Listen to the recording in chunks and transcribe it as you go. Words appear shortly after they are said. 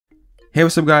Hey,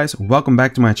 what's up guys, welcome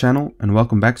back to my channel and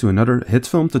welcome back to another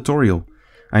Hitfilm tutorial.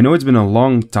 I know it's been a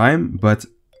long time, but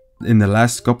in the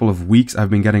last couple of weeks I've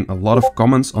been getting a lot of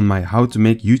comments on my how to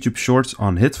make YouTube shorts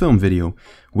on Hitfilm video,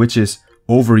 which is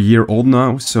over a year old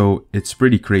now, so it's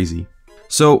pretty crazy.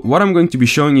 So what I'm going to be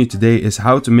showing you today is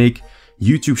how to make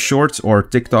YouTube shorts or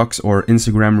TikToks or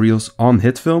Instagram reels on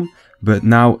Hitfilm, but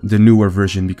now the newer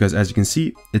version, because as you can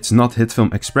see, it's not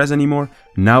Hitfilm Express anymore.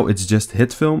 Now it's just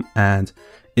Hitfilm, and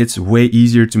it's way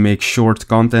easier to make short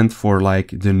content for like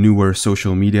the newer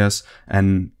social medias.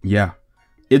 And yeah,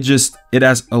 it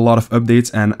has a lot of updates,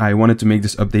 and I wanted to make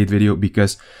this update video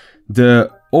because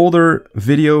the older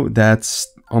video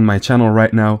that's on my channel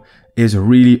right now is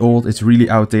really old, it's really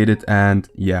outdated, and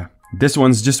yeah, this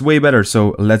one's just way better,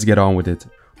 so let's get on with it.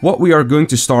 What we are going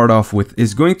to start off with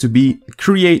is going to be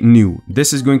create new.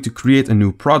 This is going to create a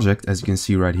new project, as you can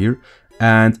see right here,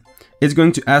 and it's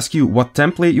going to ask you what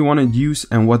template you want to use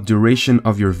and what duration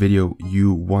of your video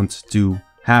you want to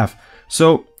have.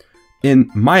 So in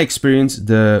my experience,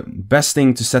 the best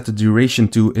thing to set the duration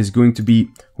to is going to be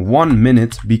 1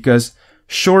 minute, because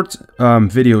short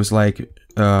videos like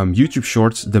YouTube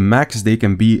shorts, the max they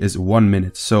can be is 1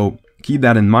 minute. So keep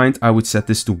that in mind. I would set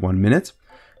this to 1 minute.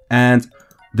 And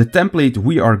the template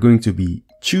we are going to be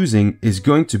choosing is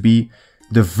going to be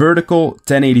the vertical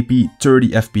 1080p 30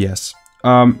 FPS.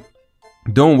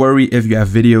 Don't worry if you have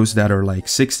videos that are like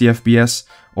 60 FPS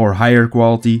or higher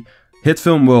quality.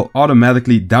 Hitfilm will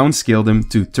automatically downscale them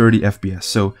to 30 FPS.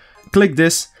 So click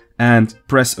this and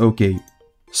press OK.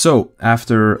 So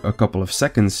after a couple of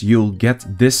seconds, you'll get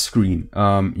this screen,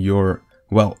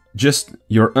 just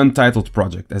your untitled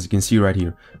project, as you can see right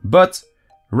here. But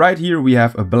right here we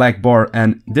have a black bar,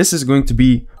 and this is going to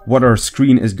be what our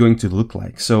screen is going to look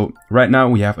like. So right now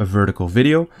we have a vertical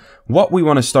video. What we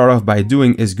want to start off by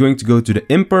doing is going to go to the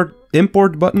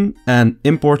import button and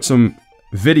import some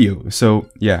video. So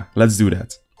yeah, let's do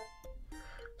that.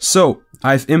 So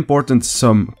I've imported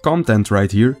some content right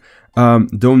here.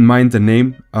 Don't mind the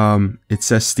name. It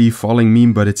says Steve Falling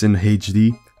meme, but it's in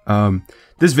HD.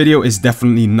 This video is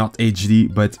definitely not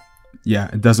HD, but yeah,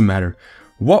 it doesn't matter.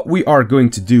 What we are going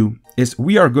to do is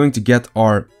we are going to get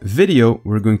our video,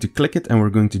 we're going to click it, and we're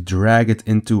going to drag it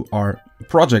into our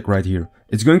project right here.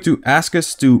 It's going to ask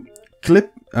us to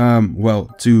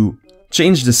to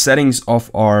change the settings of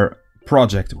our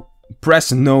project.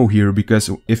 Press no here,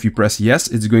 because if you press yes,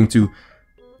 it's going to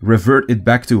revert it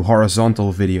back to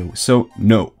horizontal video. So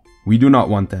no, we do not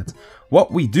want that.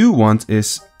 What we do want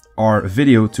is our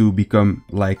video to become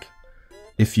like,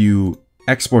 if you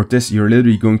export this, you're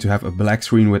literally going to have a black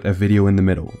screen with a video in the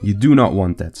middle. You do not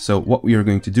want that. So what we are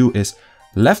going to do is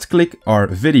left click our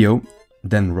video,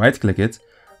 then right click it,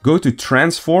 go to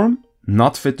transform,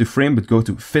 not fit to frame, but go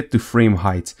to fit to frame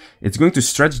height. It's going to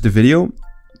stretch the video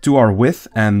to our width,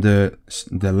 and the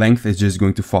length is just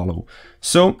going to follow.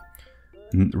 So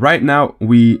right now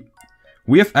we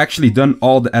have actually done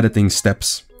all the editing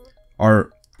steps.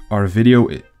 Our video,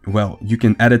 well, you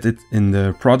can edit it in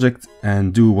the project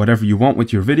and do whatever you want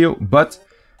with your video, but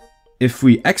if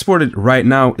we export it right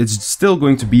now, it's still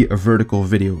going to be a vertical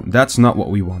video. That's not what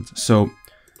we want. So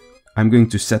I'm going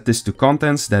to set this to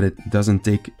contents, that it doesn't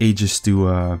take ages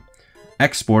to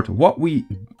export. What we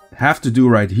have to do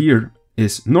right here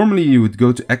is, normally you would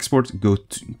go to export, go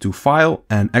to file,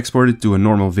 and export it to a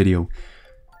normal video.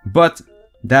 But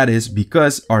that is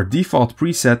because our default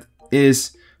preset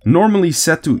is normally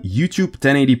set to YouTube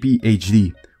 1080p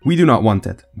HD. We do not want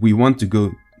that. We want to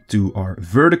go to our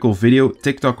vertical video,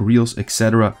 TikTok, Reels,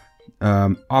 etc.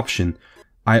 Option.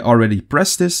 I already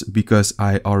pressed this because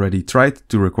I already tried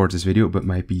to record this video, but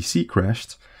my PC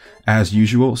crashed as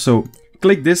usual. So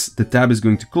click this, the tab is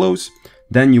going to close.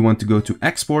 Then you want to go to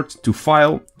export, to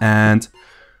file, and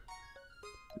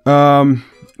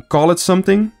call it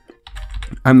something.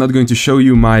 I'm not going to show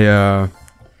you my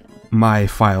my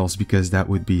files, because that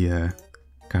would be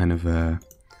kind of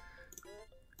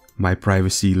my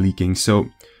privacy leaking. So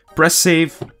press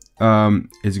save.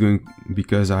 It's going,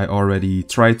 because I already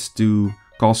tried to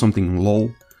call something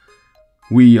lol.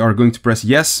 We are going to press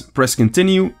yes, press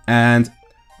continue, and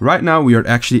right now we are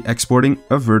actually exporting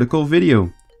a vertical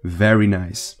video. Very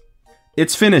nice.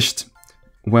 It's finished.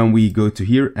 When we go to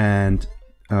here and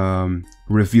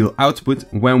reveal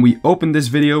output, when we open this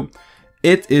video,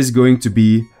 it is going to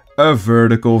be a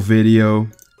vertical video,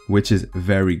 which is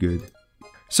very good.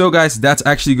 So guys, that's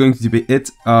actually going to be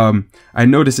it. I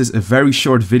know this is a very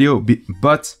short video,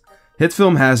 but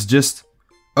Hitfilm has just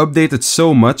updated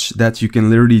so much that you can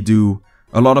literally do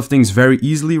a lot of things very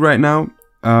easily right now.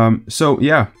 So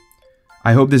yeah,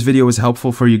 I hope this video was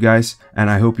helpful for you guys, and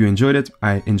I hope you enjoyed it.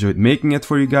 I enjoyed making it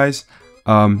for you guys.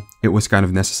 it was kind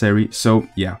of necessary. So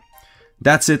yeah,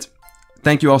 that's it.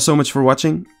 Thank you all so much for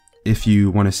watching. If you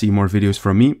want to see more videos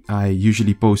from me, I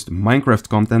usually post Minecraft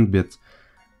content, but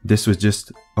this was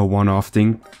just a one-off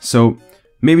thing. So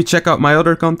maybe check out my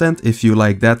other content if you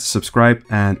like that, subscribe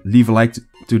and leave a like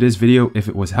to this video if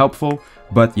it was helpful.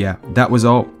 But yeah, that was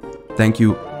all. Thank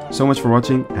you so much for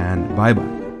watching and bye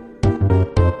bye.